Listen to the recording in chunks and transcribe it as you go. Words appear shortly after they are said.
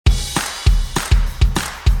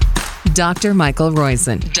Dr. Michael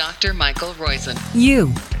Roizen. Dr. Michael Roizen.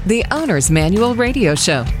 You, the Owner's Manual Radio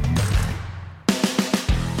Show.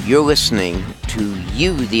 You're listening to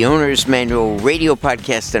You, the Owner's Manual Radio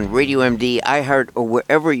Podcast on Radio MD, iHeart, or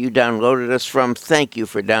wherever you downloaded us from. Thank you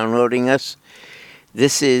for downloading us.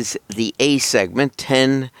 This is the A segment,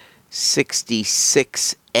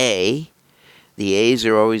 1066A. The A's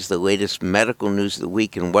are always the latest medical news of the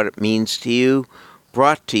week and what it means to you.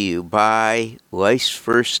 Brought to you by Life's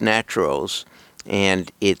First Naturals and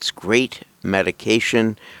its great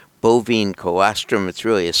medication, bovine colostrum. It's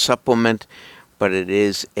really a supplement, but it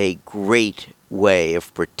is a great way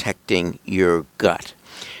of protecting your gut.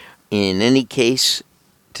 In any case,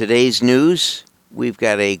 today's news, we've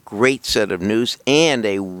got a great set of news and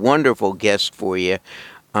a wonderful guest for you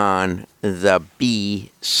on the B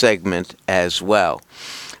segment as well.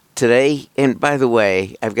 Today, and by the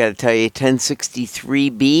way, I've got to tell you,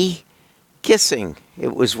 1063B, kissing.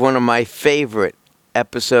 It was one of my favorite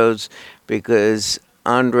episodes because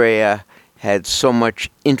Andrea had so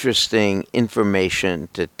much interesting information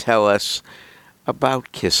to tell us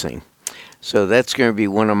about kissing. So that's going to be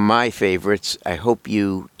one of my favorites. I hope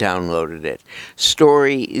you downloaded it.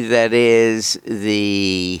 Story that is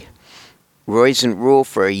the Roizen rule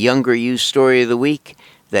for a younger you story of the week.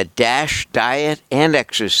 The DASH diet and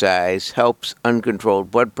exercise helps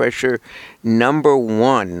uncontrolled blood pressure. Number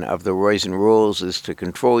one of the Roizen rules is to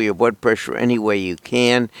control your blood pressure any way you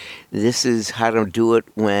can. This is how to do it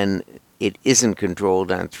when it isn't controlled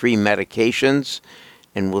on 3 medications,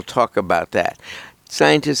 and we'll talk about that.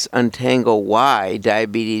 Scientists untangle why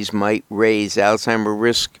diabetes might raise Alzheimer's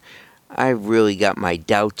risk. I've really got my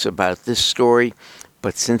doubts about this story,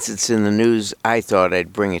 but since it's in the news, I thought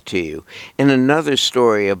I'd bring it to you. In another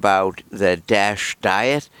story about the DASH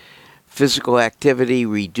diet, physical activity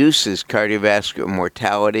reduces cardiovascular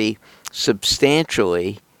mortality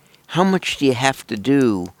substantially. How much do you have to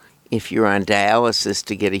do if you're on dialysis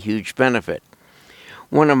to get a huge benefit?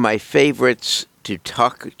 One of my favorites to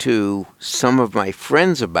talk to some of my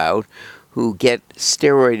friends about who get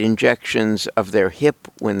steroid injections of their hip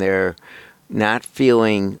when they're not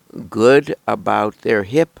feeling good about their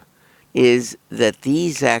hip is that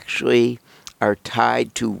these actually are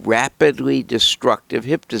tied to rapidly destructive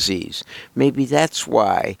hip disease. Maybe that's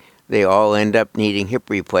why they all end up needing hip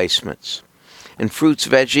replacements. And fruits,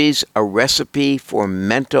 veggies, a recipe for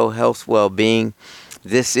mental health well-being.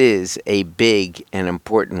 This is a big and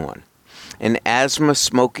important one. And asthma,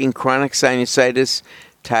 smoking, chronic sinusitis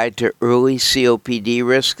tied to early COPD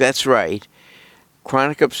risk. That's right.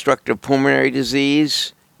 Chronic obstructive pulmonary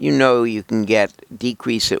disease, you can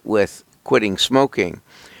decrease it with quitting smoking,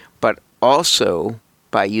 but also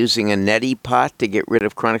by using a neti pot to get rid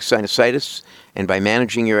of chronic sinusitis and by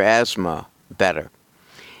managing your asthma better.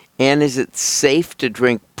 And is it safe to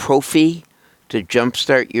drink Profee to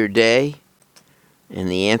jumpstart your day?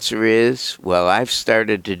 And the answer is, well, I've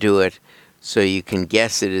started to do it, so you can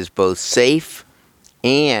guess it is both safe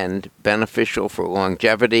and beneficial for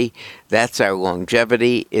longevity. That's our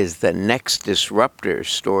longevity is the next disruptor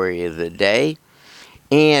story of the day.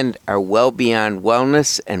 And our well beyond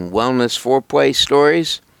wellness and wellness foreplay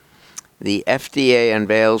stories. The FDA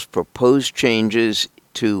unveils proposed changes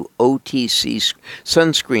to OTC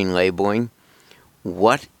sunscreen labeling.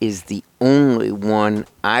 What is the only one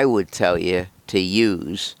I would tell you to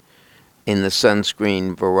use in the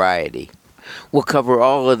sunscreen variety? We'll cover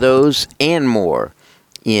all of those and more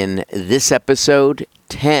in this episode,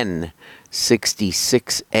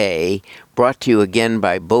 1066A, brought to you again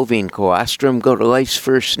by bovine colostrum. Go to Life's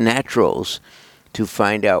First Naturals to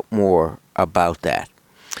find out more about that.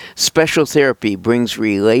 Special therapy brings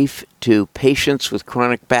relief to patients with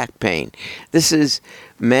chronic back pain. This is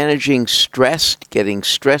managing stress, getting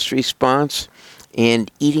stress response,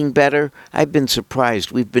 and eating better. I've been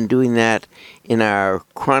surprised. We've been doing that in our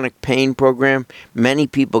chronic pain program. Many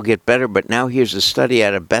people get better, but now here's a study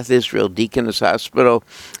out of Beth Israel Deaconess Hospital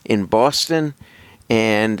in Boston,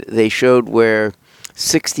 and they showed where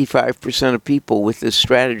 65% of people with this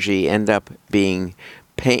strategy end up being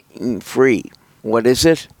pain-free. What is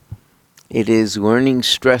it? It is learning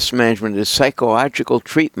stress management. It's a psychological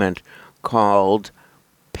treatment called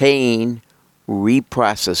pain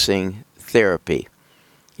reprocessing therapy.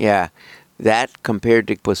 Yeah, that compared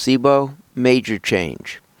to placebo, major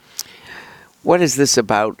change. What is this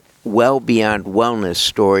about well beyond wellness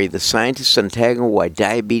story? The scientists untangle why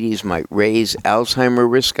diabetes might raise Alzheimer's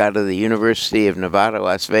risk out of the University of Nevada,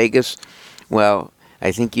 Las Vegas. Well,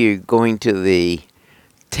 I think you're going to the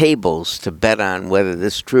tables to bet on whether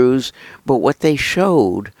this is true, but what they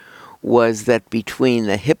showed was that between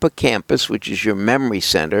the hippocampus, which is your memory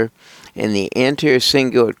center, and the anterior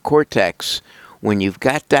cingulate cortex, when you've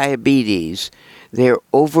got diabetes, they're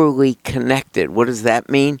overly connected. What does that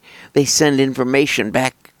mean? They send information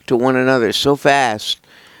back to one another so fast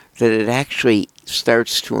that it actually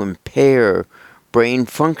starts to impair brain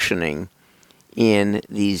functioning in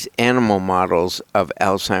these animal models of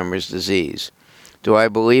Alzheimer's disease. Do I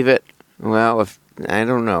believe it? Well, I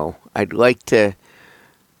don't know. I'd like to.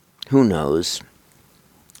 Who knows?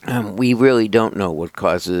 We really don't know what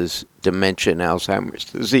causes dementia and Alzheimer's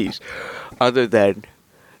disease, other than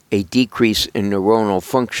a decrease in neuronal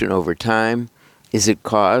function over time. Is it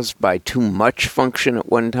caused by too much function at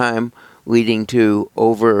one time, leading to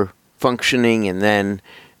over-functioning and then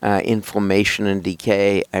inflammation and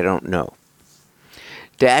decay? I don't know.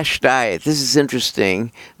 DASH diet. This is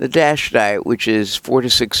interesting. The DASH diet, which is 4 to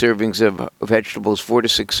 6 servings of vegetables, 4 to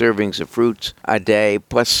 6 servings of fruits a day,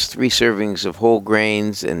 plus 3 servings of whole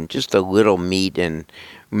grains, and just a little meat, and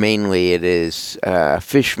mainly it is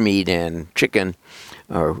fish meat and chicken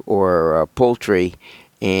or poultry,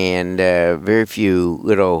 and very few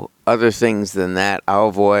little other things than that,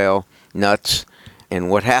 olive oil, nuts.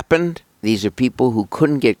 And what happened? These are people who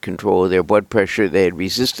couldn't get control of their blood pressure. They had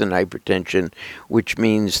resistant hypertension, which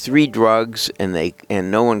means 3 drugs, and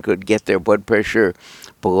no one could get their blood pressure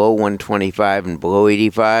below 125 and below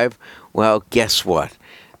 85. Well, guess what?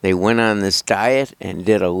 They went on this diet and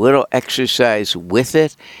did a little exercise with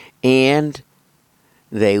it, and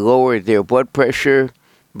they lowered their blood pressure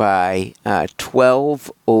by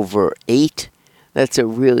 12/8. That's a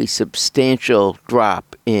really substantial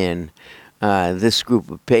drop in this group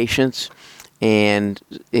of patients, and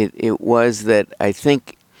it was that I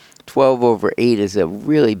think 12/8 is a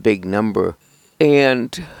really big number,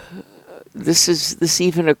 and this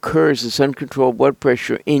even occurs, this uncontrolled blood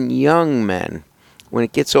pressure, in young men. When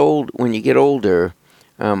you get older,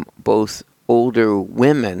 both older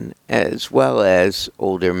women as well as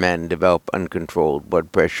older men develop uncontrolled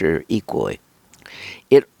blood pressure equally.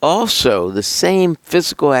 It also, the same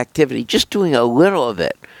physical activity, just doing a little of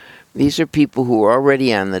it. These are people who are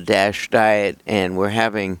already on the DASH diet and were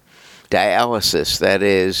having dialysis, that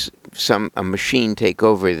is, a machine take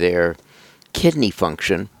over their kidney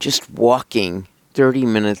function. Just walking 30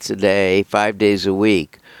 minutes a day, 5 days a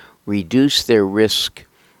week, reduce their risk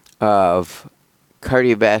of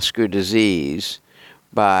cardiovascular disease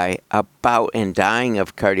and dying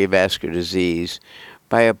of cardiovascular disease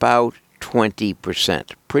by about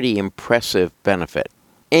 20%. Pretty impressive benefit.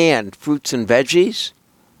 And fruits and veggies,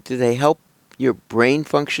 do they help your brain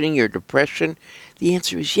functioning, your depression? The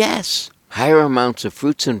answer is yes. Higher amounts of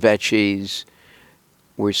fruits and veggies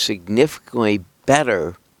were significantly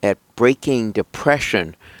better at breaking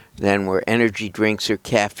depression than were energy drinks or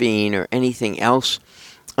caffeine or anything else.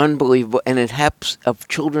 Unbelievable. And it helps of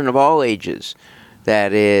children of all ages.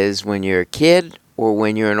 That is, when you're a kid or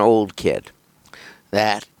when you're an old kid.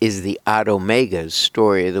 That is the Odd Omega's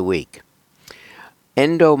story of the week.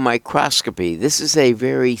 Endomicroscopy. This is a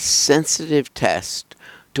very sensitive test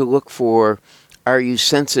to look for, are you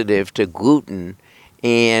sensitive to gluten?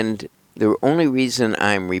 And the only reason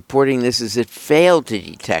I'm reporting this is it failed to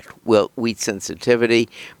detect wheat sensitivity,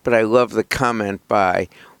 but I love the comment by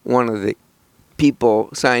one of the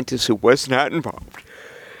scientists who was not involved.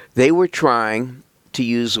 They were trying to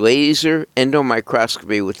use laser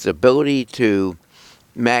endomicroscopy with the ability to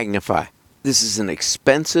magnify. This is an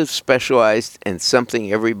expensive, specialized, and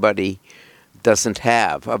something everybody doesn't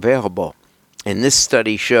have available. And this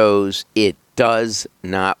study shows it does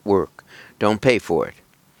not work. Don't pay for it.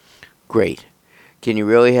 Great. Can you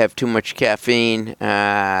really have too much caffeine?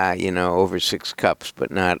 Over 6 cups, but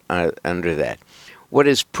not under that. What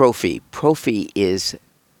is Profee? Profee is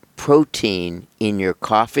protein in your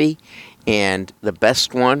coffee, and the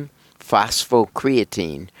best one,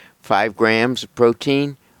 phosphocreatine, 5 grams of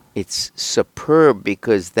protein. It's superb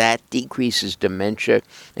because that decreases dementia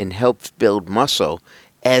and helps build muscle,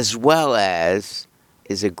 as well as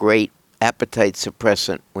is a great appetite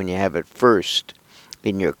suppressant when you have it first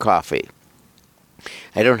in your coffee.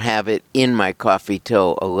 I don't have it in my coffee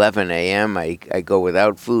till 11 a.m. I go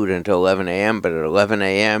without food until 11 a.m., but at 11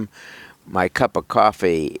 a.m., my cup of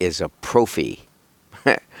coffee is a Profee.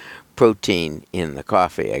 Protein in the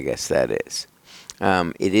coffee, I guess that is.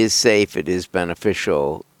 It is safe. It is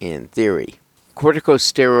beneficial in theory.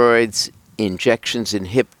 Corticosteroids injections in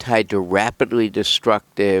hip tied to rapidly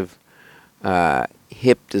destructive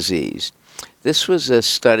hip disease. This was a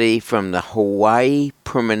study from the Hawaii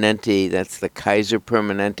Permanente, that's the Kaiser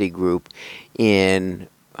Permanente group in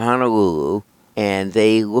Honolulu, and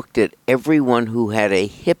they looked at everyone who had a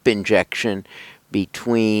hip injection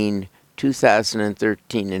between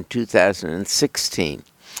 2013 and 2016.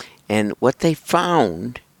 And what they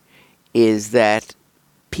found is that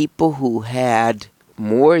people who had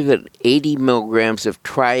more than 80 milligrams of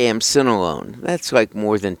triamcinolone, that's like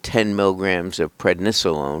more than 10 milligrams of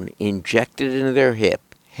prednisolone, injected into their hip,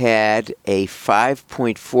 had a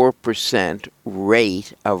 5.4%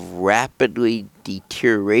 rate of rapidly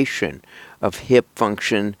deterioration of hip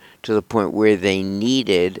function to the point where they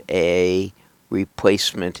needed a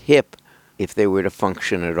replacement hip if they were to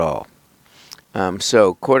function at all.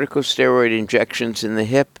 So corticosteroid injections in the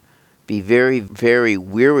hip, be very, very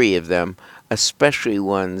wary of them, especially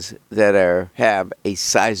ones that have a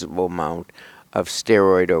sizable amount of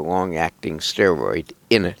steroid or long-acting steroid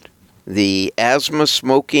in it. The asthma,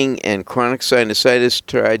 smoking, and chronic sinusitis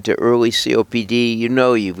tied to early COPD,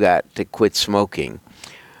 you've got to quit smoking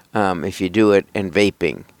if you do it, and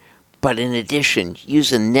vaping. But in addition,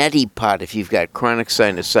 use a neti pot if you've got chronic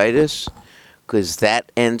sinusitis, because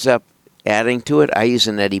that ends up adding to it. I use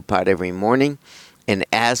a neti pot every morning. And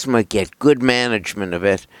asthma, get good management of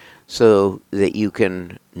it so that you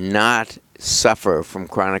can not suffer from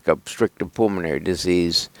chronic obstructive pulmonary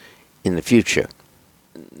disease in the future.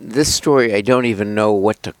 This story, I don't even know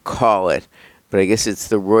what to call it, but I guess it's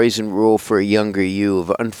the Roizen rule for a younger you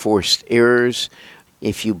of unforced errors.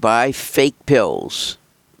 If you buy fake pills,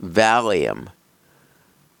 Valium,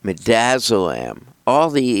 Midazolam, all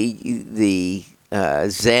the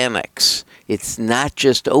Xanax, it's not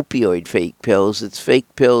just opioid fake pills, it's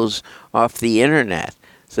fake pills off the internet.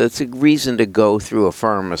 So it's a reason to go through a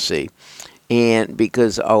pharmacy. And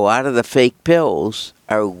because a lot of the fake pills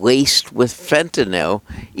are laced with fentanyl,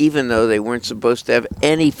 even though they weren't supposed to have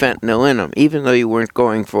any fentanyl in them. Even though you weren't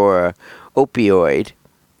going for an opioid,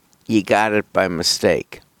 you got it by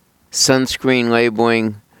mistake. Sunscreen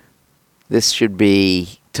labeling, this should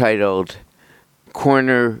be titled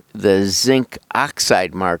Corner the Zinc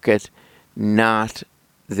Oxide Market, not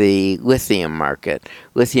the lithium market.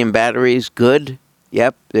 Lithium batteries, good.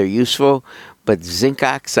 Yep, they're useful. But zinc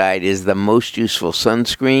oxide is the most useful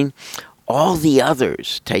sunscreen. All the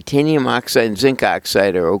others, titanium oxide and zinc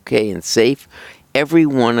oxide, are okay and safe. Every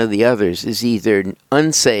one of the others is either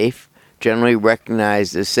unsafe, generally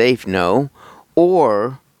recognized as safe, no,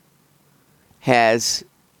 or has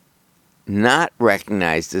not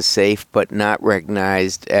recognized as safe, but not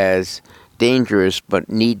recognized as dangerous, but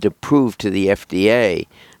need to prove to the FDA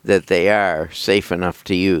that they are safe enough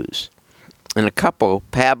to use. And a couple,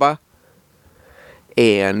 PABA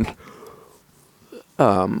and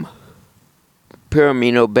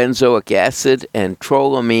pyraminobenzoic acid and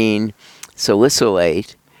trolamine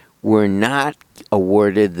salicylate, were not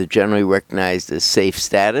awarded the generally recognized as safe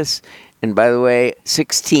status. And by the way,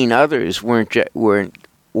 16 others weren't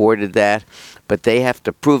awarded that, but they have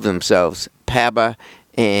to prove themselves. PABA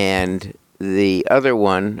and the other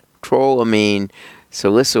one, trolamine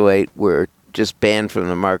salicylate, were just banned from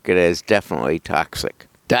the market as definitely toxic.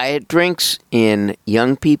 Diet drinks in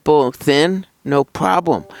young people, thin, no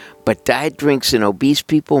problem. But diet drinks in obese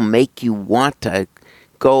people make you want to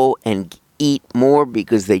go and eat more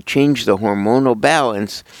because they change the hormonal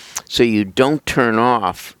balance so you don't turn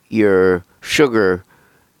off your sugar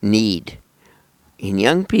need. In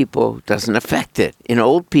young people, it doesn't affect it. In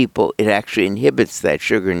old people, it actually inhibits that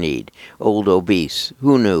sugar need. Old obese.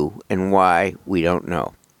 Who knew and why, we don't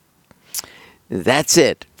know. That's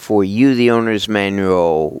it for You, the Owner's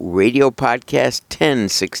Manual radio podcast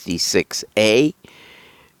 1066A.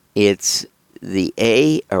 It's the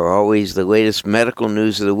A are always the latest medical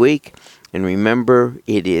news of the week. And remember,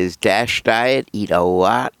 it is DASH diet. Eat a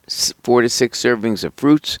lot. 4 to 6 servings of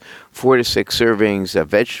fruits, 4 to 6 servings of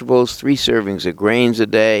vegetables, 3 servings of grains a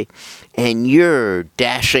day. And you're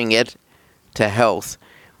dashing it to health.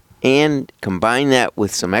 And combine that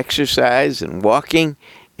with some exercise and walking,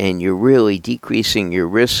 and you're really decreasing your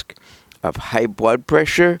risk of high blood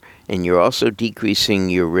pressure, and you're also decreasing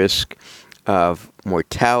your risk of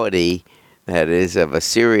mortality, that is, of a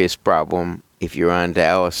serious problem if you're on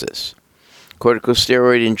dialysis.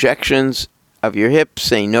 Corticosteroid injections of your hips,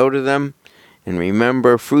 say no to them. And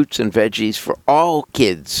remember, fruits and veggies for all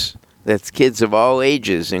kids, that's kids of all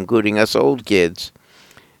ages, including us old kids,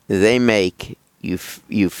 they make you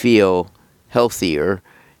feel healthier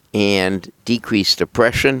and decrease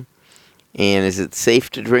depression. And is it safe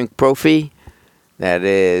to drink Profee? That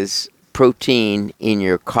is protein in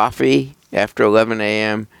your coffee after 11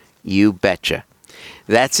 a.m. You betcha.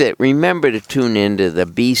 That's it. Remember to tune into the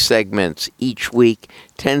B segments each week.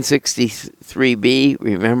 1063B,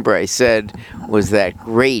 remember I said, was that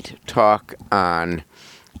great talk on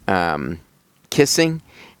kissing.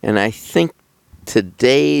 And I think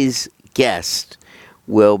today's guest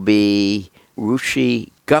will be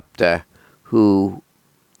Ruchi Gupta, who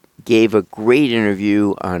gave a great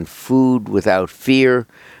interview on food without fear.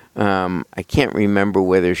 I can't remember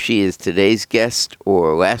whether she is today's guest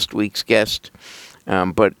or last week's guest,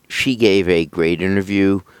 but she gave a great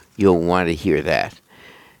interview. You'll want to hear that.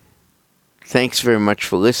 Thanks very much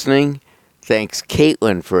for listening. Thanks,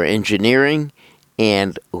 Caitlin, for engineering,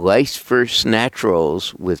 and Lice First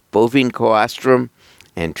Naturals with bovine colostrum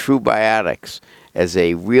and True Biotics as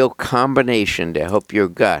a real combination to help your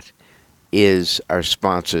gut is our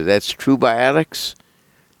sponsor. That's True Biotics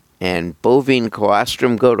and bovine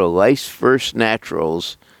colostrum. Go to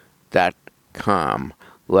lifefirstnaturals.com.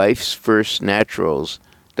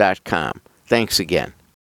 lifefirstnaturals.com. Thanks again.